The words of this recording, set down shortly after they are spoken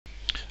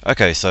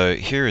Okay, so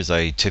here is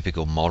a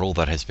typical model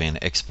that has been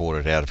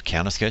exported out of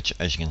Countersketch.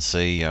 As you can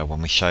see,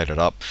 when we shade it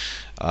up,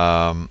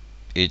 um,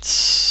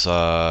 it's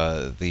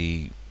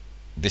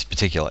this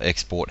particular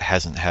export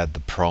hasn't had the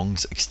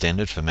prongs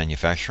extended for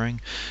manufacturing.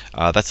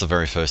 That's the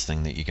very first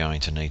thing that you're going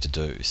to need to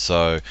do.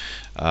 So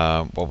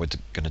what we're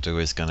going to do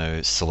is going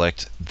to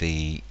select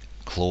the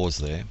claws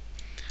there.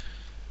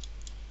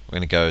 We're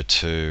going to go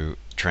to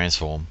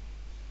Transform,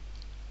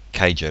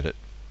 Cage Edit,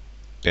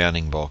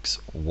 Bounding Box,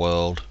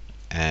 World,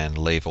 and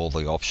leave all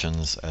the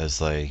options as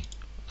they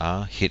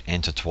are. Hit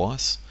enter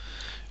twice,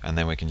 and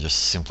then we can just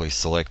simply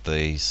select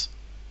these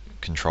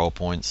control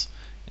points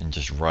and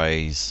just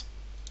raise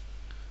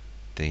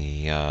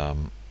the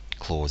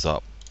claws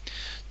up.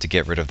 To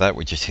get rid of that,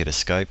 we just hit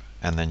escape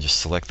and then just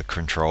select the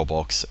control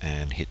box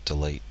and hit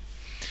delete.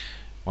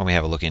 When we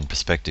have a look in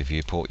perspective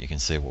viewport, you can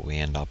see what we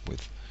end up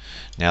with.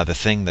 Now, the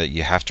thing that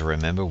you have to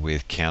remember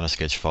with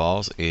Countersketch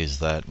files is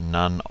that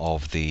none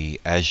of the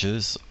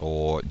azures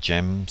or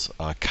gems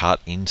are cut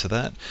into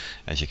that.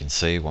 As you can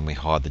see, when we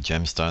hide the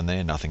gemstone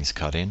there, nothing's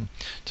cut in.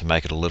 To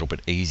make it a little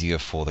bit easier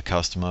for the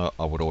customer,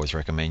 I would always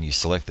recommend you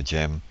select the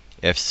gem,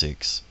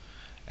 F6,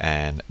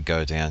 and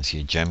go down to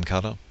your gem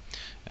cutter,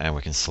 and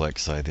we can select,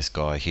 say, this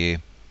guy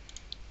here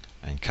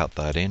and cut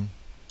that in.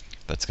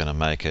 That's going to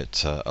make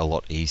it a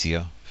lot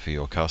easier for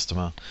your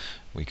customer.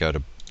 We go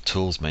to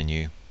Tools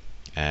menu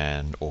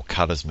or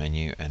Cutters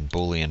menu and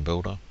Boolean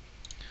Builder.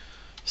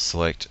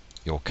 Select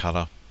your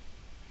cutter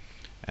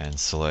and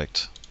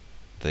select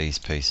these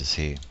pieces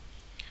here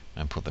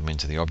and put them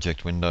into the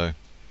object window.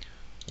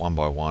 One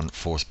by one,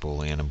 force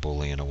Boolean and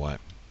Boolean away.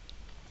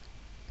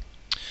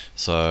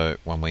 So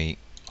when we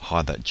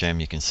hide that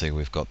gem, you can see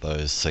we've got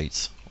those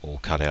seats all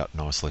cut out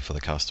nicely for the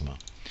customer.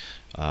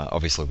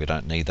 Obviously we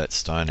don't need that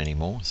stone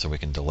anymore, so we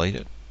can delete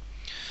it.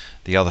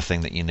 The other thing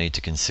that you need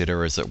to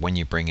consider is that when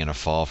you bring in a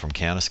file from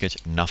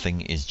Countersketch,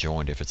 nothing is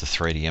joined. If it's a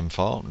 3DM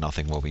file,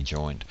 nothing will be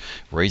joined.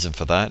 Reason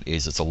for that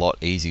is it's a lot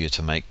easier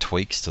to make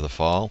tweaks to the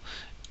file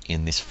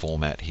in this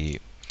format here.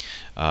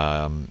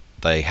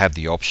 They have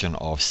the option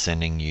of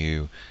sending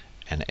you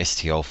an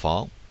STL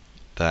file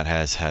that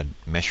has had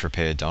mesh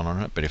repair done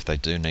on it, but if they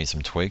do need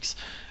some tweaks,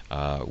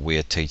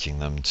 we're teaching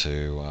them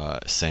to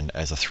send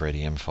as a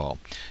 3DM file.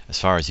 As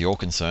far as you're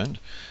concerned,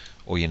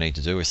 all you need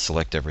to do is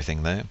select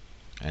everything there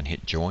and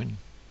hit join.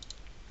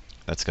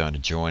 That's going to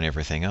join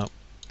everything up.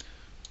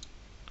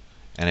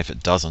 And if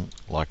it doesn't,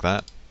 like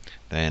that,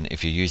 then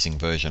if you're using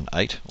version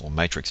 8 or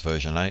Matrix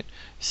version 8,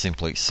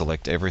 simply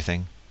select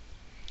everything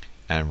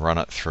and run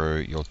it through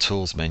your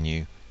Tools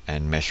menu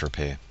and Mesh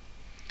Repair.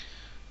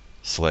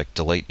 Select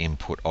Delete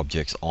Input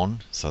Objects On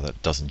so that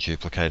it doesn't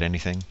duplicate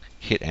anything.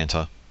 Hit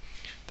enter.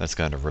 That's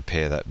going to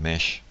repair that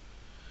mesh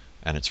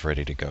and it's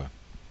ready to go.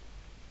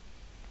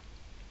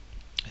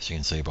 As you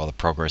can see by the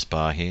progress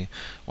bar here,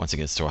 once it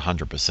gets to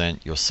 100%,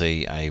 you'll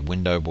see a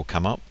window will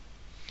come up.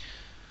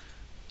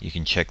 You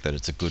can check that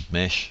it's a good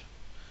mesh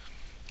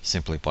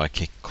simply by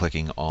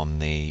clicking on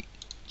the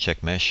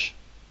check mesh.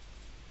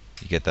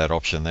 You get that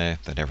option there,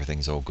 then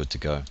everything's all good to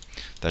go.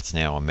 That's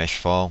now a mesh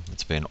file.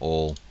 It's been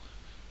all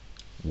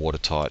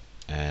watertight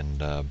and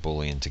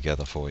Boolean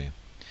together for you.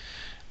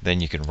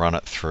 Then you can run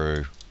it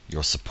through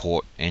your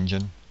support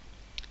engine.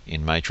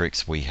 In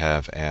Matrix we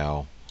have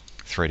our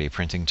 3D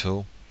printing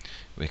tool.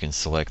 We can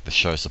select the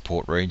show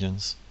support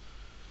regions,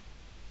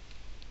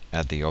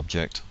 add the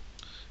object,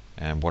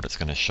 and what it's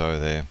going to show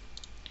there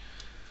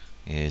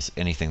is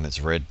anything that's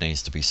red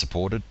needs to be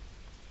supported.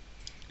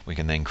 We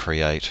can then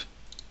create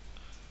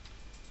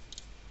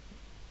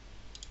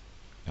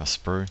our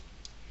sprue.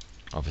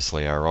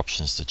 Obviously our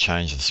options to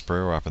change the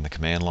sprue are up in the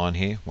command line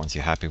here. Once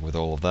you're happy with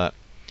all of that,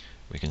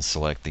 we can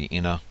select the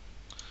inner,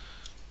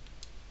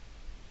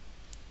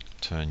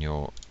 turn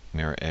your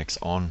mirror X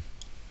on,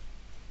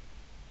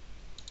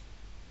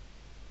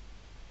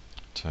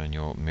 turn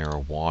your mirror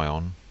Y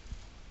on.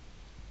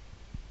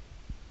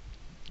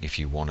 If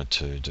you wanted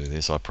to do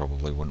this, I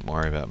probably wouldn't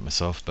worry about it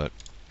myself, and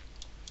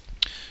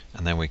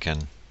then we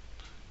can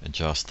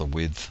adjust the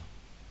width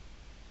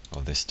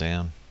of this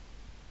down.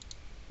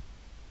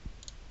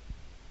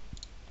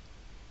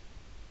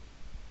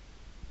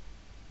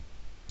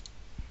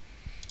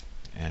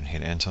 And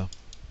hit enter.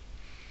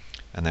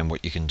 And then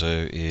what you can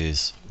do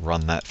is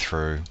run that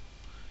through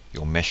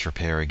your mesh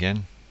repair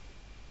again.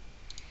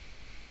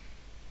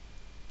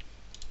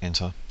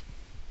 Enter.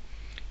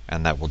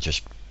 And that will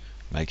just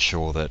make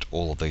sure that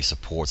all of these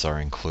supports are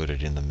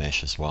included in the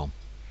mesh as well.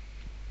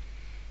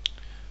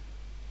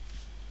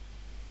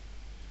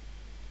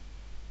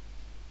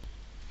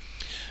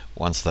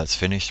 Once that's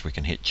finished, we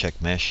can hit check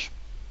mesh.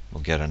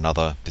 We'll get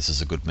another "this is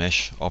a good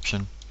mesh"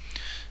 option,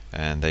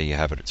 and there you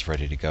have it, it's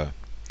ready to go.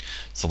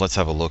 So let's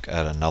have a look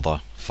at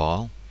another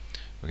file.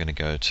 We're going to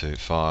go to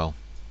File,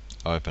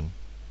 Open,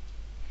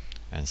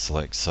 and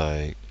select,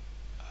 say,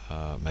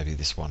 maybe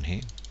this one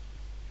here.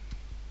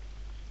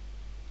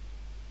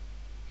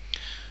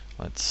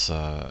 Let's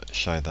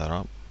shade that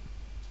up.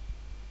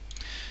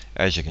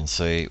 As you can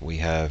see, we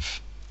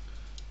have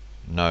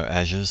no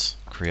azures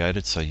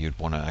created, so you'd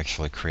want to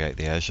actually create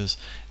the edges.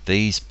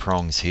 These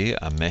prongs here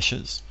are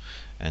meshes,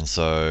 and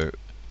so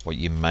what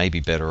you may be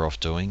better off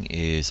doing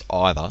is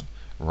either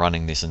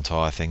running this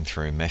entire thing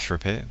through mesh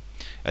repair.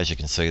 As you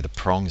can see, the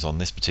prongs on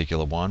this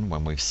particular one,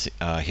 when we've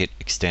hit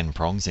extend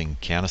prongs in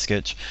counter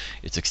sketch,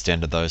 it's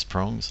extended those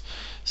prongs,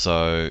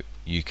 so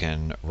you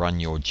can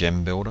run your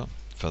gem builder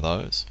for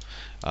those.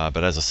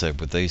 But as I said,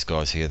 with these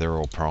guys here, they're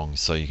all prongs,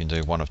 so you can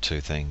do one of two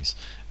things,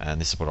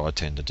 and this is what I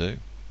tend to do,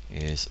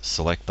 is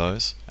select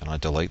those and I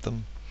delete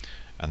them,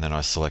 and then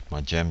I select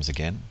my gems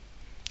again,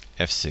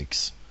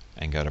 F6,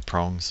 and go to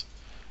prongs.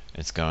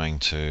 It's going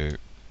to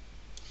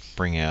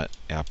bring out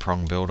our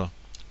prong builder,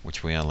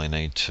 which we only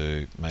need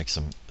to make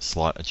some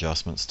slight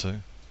adjustments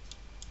to.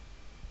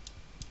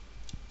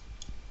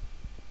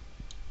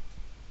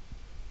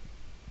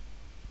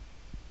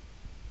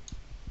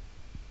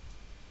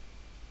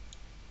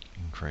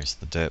 Increase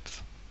the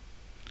depth,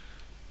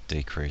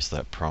 decrease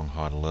that prong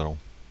height a little.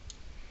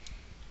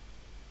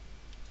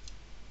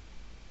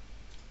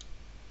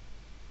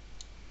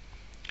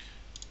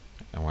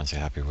 And once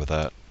you're happy with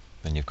that,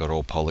 then you've got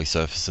all poly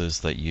surfaces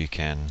that you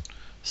can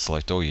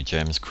select all your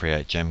gems,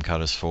 create gem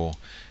cutters for,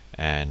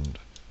 and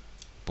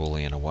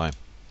boolean away.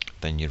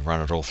 Then you'd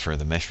run it all through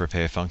the mesh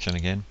repair function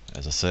again.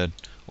 As I said,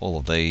 all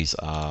of these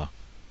are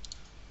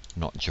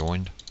not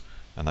joined,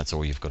 and that's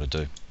all you've got to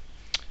do.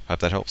 Hope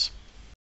that helps.